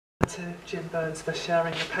to Jim Burns for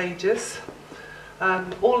sharing the pages.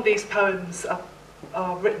 All of these poems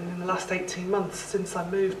are written in the last 18 months since I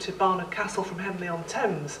moved to Barnard Castle from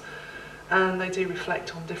Henley-on-Thames, and they do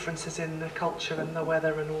reflect on differences in the culture and the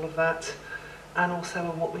weather and all of that, and also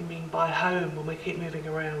on what we mean by home when we keep moving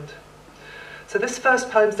around. So this first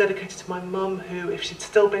poem is dedicated to my mum, who, if she'd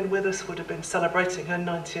still been with us, would have been celebrating her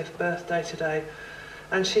 90th birthday today,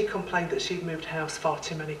 and she complained that she'd moved house far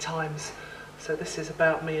too many times. So this is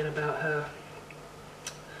about me and about her.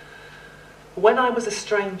 When I was a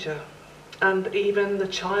stranger, and even the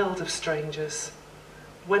child of strangers,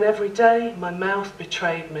 when every day my mouth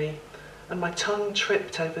betrayed me, and my tongue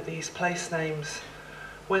tripped over these place names,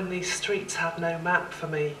 when these streets had no map for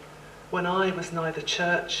me, when I was neither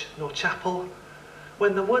church nor chapel,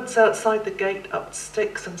 when the woods outside the gate upped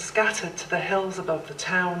sticks and scattered to the hills above the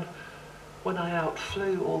town, when I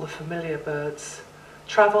outflew all the familiar birds,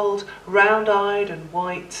 travelled round-eyed and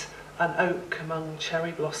white, an oak among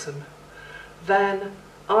cherry blossom, then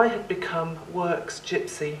I had become work's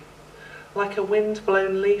gypsy. Like a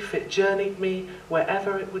wind-blown leaf, it journeyed me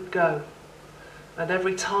wherever it would go, and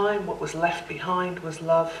every time what was left behind was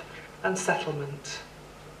love and settlement.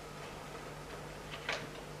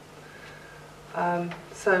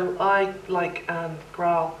 So I, like Anne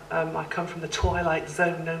Graal, I come from the twilight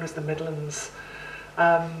zone known as the Midlands,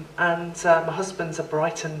 and my husband's a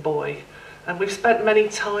Brighton boy, and we've spent many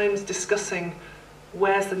times discussing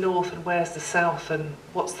where's the north and where's the south, and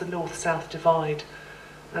what's the north-south divide.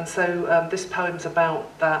 And so this poem's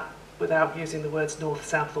about that without using the words north,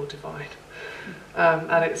 south or divide.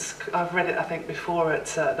 And I've read it, I think, before at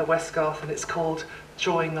the Westgarth, and it's called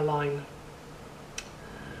Drawing the Line.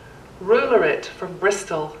 Ruler it from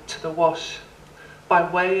Bristol to the Wash, by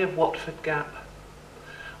way of Watford Gap.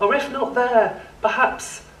 Or if not there,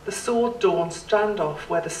 perhaps the sword-dawn standoff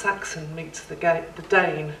where the Saxon meets the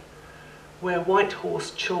Dane, where Whitehorse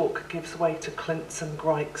chalk gives way to clints and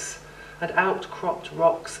grikes, and outcropped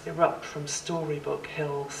rocks erupt from storybook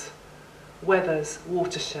hills. Weather's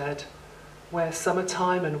watershed, where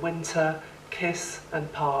summertime and winter kiss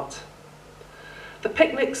and part. The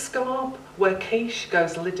picnic scarp, where quiche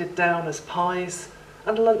goes lidded down as pies,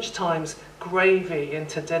 and lunchtime's gravy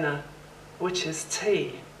into dinner, which is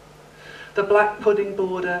tea. The black pudding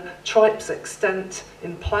border, tripe's extent,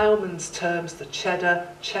 in ploughman's terms the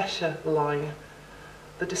Cheddar-Cheshire line.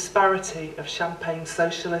 The disparity of champagne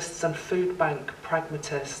socialists and food bank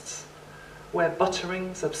pragmatists, where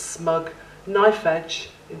butterings of smug knife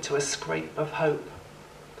edge into a scrape of hope.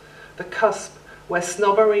 The cusp, where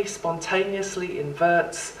snobbery spontaneously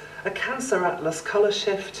inverts, a Cancer Atlas colour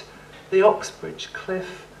shift, the Oxbridge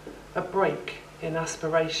cliff, a break in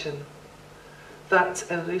aspiration. That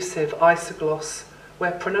elusive isogloss,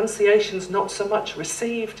 where pronunciation's not so much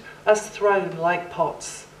received as thrown like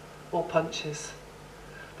pots or punches.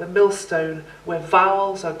 The millstone, where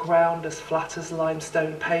vowels are ground as flat as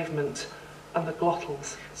limestone pavement, and the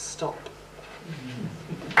glottals stop.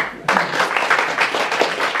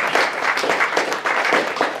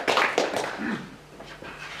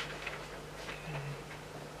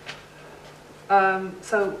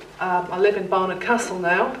 I live in Barnard Castle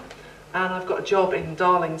now, and I've got a job in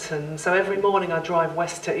Darlington. So every morning I drive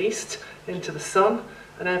west to east into the sun,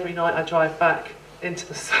 and every night I drive back into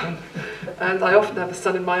the sun. And I often have the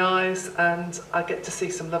sun in my eyes, and I get to see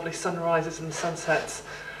some lovely sunrises and sunsets.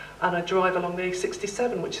 And I drive along the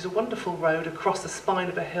A67, which is a wonderful road across the spine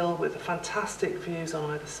of a hill with fantastic views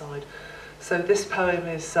on either side. So this poem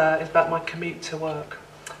is about my commute to work,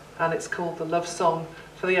 and it's called The Love Song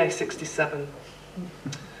for the A67.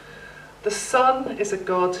 The sun is a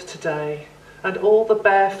god today, and all the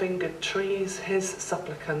bare-fingered trees his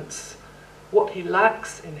supplicants. What he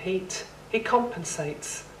lacks in heat, he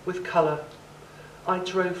compensates with colour. I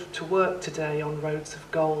drove to work today on roads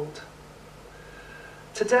of gold.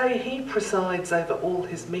 Today he presides over all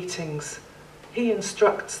his meetings. He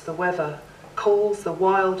instructs the weather, calls the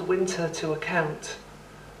wild winter to account.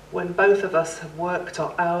 When both of us have worked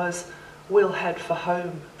our hours, we'll head for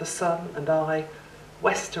home, the sun and I,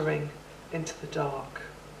 westering into the dark.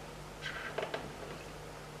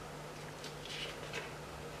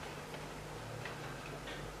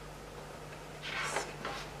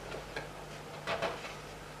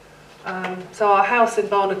 So our house in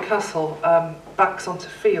Barnard Castle backs onto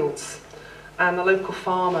fields, and the local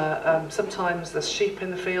farmer, sometimes there's sheep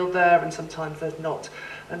in the field there and sometimes there's not.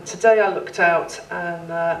 And today I looked out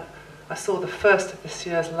and I saw the first of this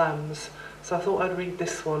year's lambs, so I thought I'd read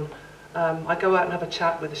this one. I go out and have a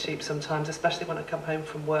chat with the sheep sometimes, especially when I come home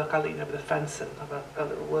from work. I lean over the fence and have a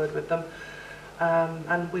little word with them.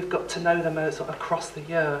 And we've got to know them sort of across the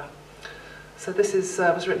year. So this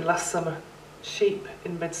was written last summer, Sheep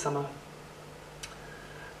in Midsummer.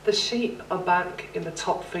 The sheep are back in the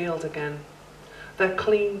top field again, their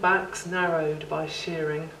clean backs narrowed by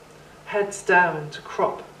shearing, heads down to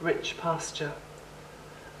crop-rich pasture.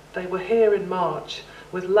 They were here in March,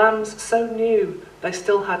 with lambs so new they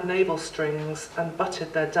still had navel strings and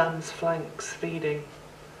butted their dam's flanks feeding.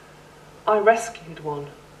 I rescued one,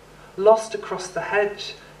 lost across the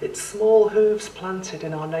hedge, its small hooves planted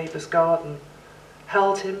in our neighbour's garden,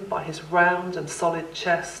 held him by his round and solid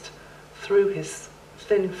chest, through his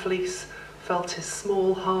thin fleece felt his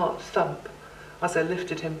small heart thump as I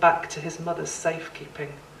lifted him back to his mother's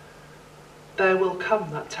safekeeping. There will come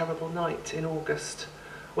that terrible night in August,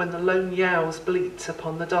 when the lone yows bleat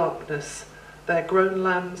upon the darkness, their grown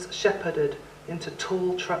lambs shepherded into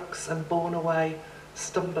tall trucks and borne away,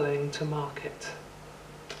 stumbling to market.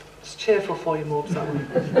 It's cheerful for you, Morbs, that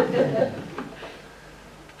one.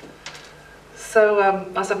 So,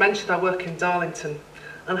 as I mentioned, I work in Darlington,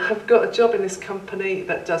 and I've got a job in this company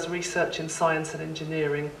that does research in science and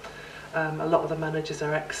engineering. A lot of the managers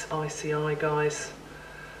are ex-ICI guys.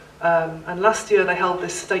 And last year they held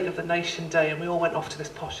this State of the Nation Day, and we all went off to this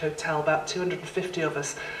posh hotel, about 250 of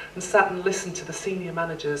us, and sat and listened to the senior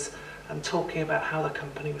managers talking about how the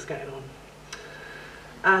company was getting on.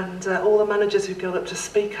 And all the managers who got up to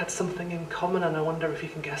speak had something in common, and I wonder if you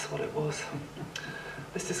can guess what it was.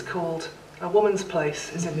 This is called A Woman's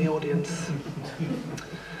Place is in the Audience.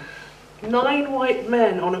 9 white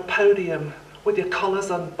men on a podium with your collars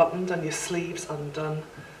unbuttoned and your sleeves undone.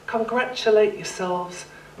 Congratulate yourselves.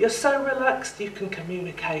 You're so relaxed you can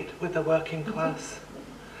communicate with the working class.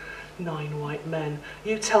 9 white men.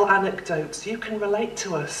 You tell anecdotes. You can relate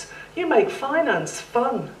to us. You make finance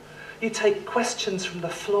fun. You take questions from the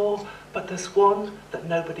floor, but there's one that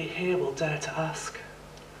nobody here will dare to ask.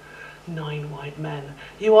 9 white men.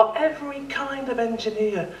 You are every kind of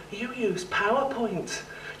engineer. You use PowerPoint.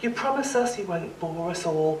 You promise us you won't bore us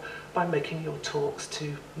all by making your talks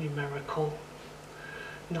too numerical.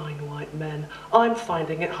 9 white men. I'm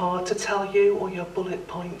finding it hard to tell you or your bullet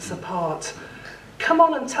points apart. Come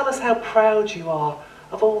on and tell us how proud you are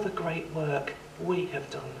of all the great work we have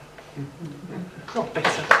done. Not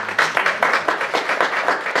bitter.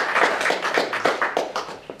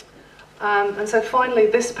 And so finally,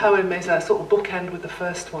 this poem is a sort of bookend with the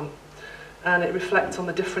first one, and it reflects on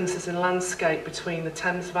the differences in landscape between the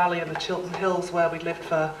Thames Valley and the Chiltern Hills, where we lived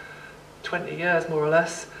for 20 years more or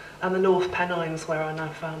less, and the North Pennines, where I now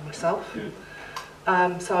found myself.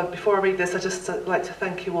 So before I read this, I'd just like to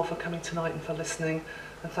thank you all for coming tonight and for listening,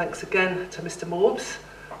 and thanks again to Mr. Morbs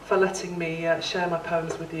for letting me share my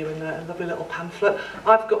poems with you in a lovely little pamphlet.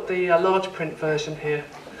 I've got the large print version here.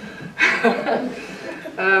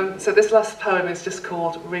 So this last poem is just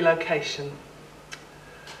called Relocation.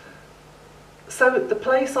 So the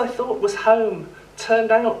place I thought was home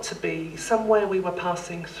turned out to be somewhere we were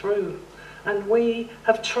passing through, and we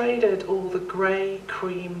have traded all the grey,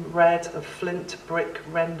 cream, red of flint brick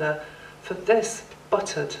render for this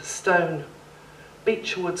buttered stone.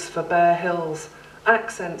 Beechwoods for bare hills,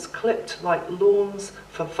 accents clipped like lawns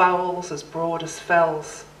for vowels as broad as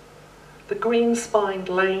fells. The green-spined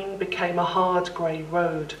lane became a hard grey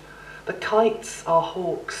road. The kites are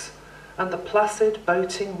hawks, and the placid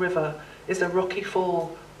boating river is a rocky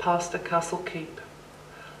fall past a castle keep.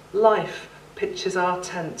 Life pitches our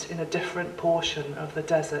tent in a different portion of the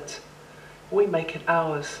desert. We make it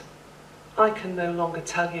ours. I can no longer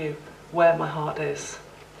tell you where my heart is.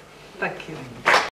 Thank you.